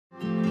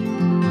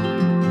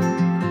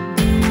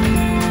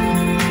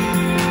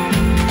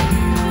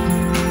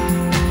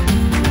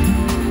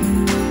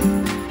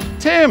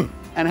Tim,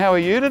 and how are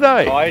you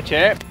today? Hi,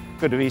 champ.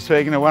 Good to be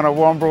speaking to one of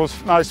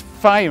Wamberal's most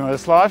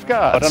famous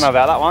lifeguards. I don't know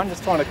about that one,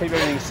 just trying to keep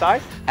everything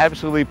safe.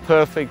 Absolutely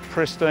perfect,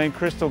 pristine,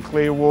 crystal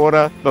clear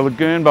water, the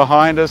lagoon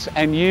behind us,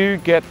 and you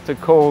get to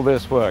call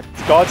this work.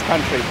 It's God's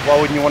country. Why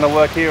wouldn't you want to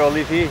work here or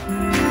live here?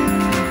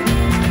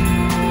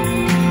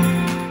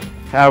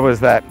 How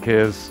was that,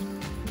 kids?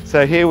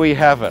 So here we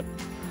have it.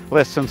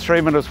 Less than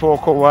 3 minutes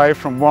walk away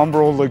from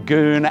Wamberal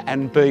Lagoon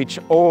and beach,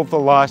 all of the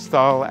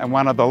lifestyle and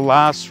one of the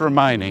last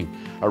remaining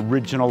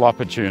original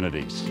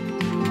opportunities.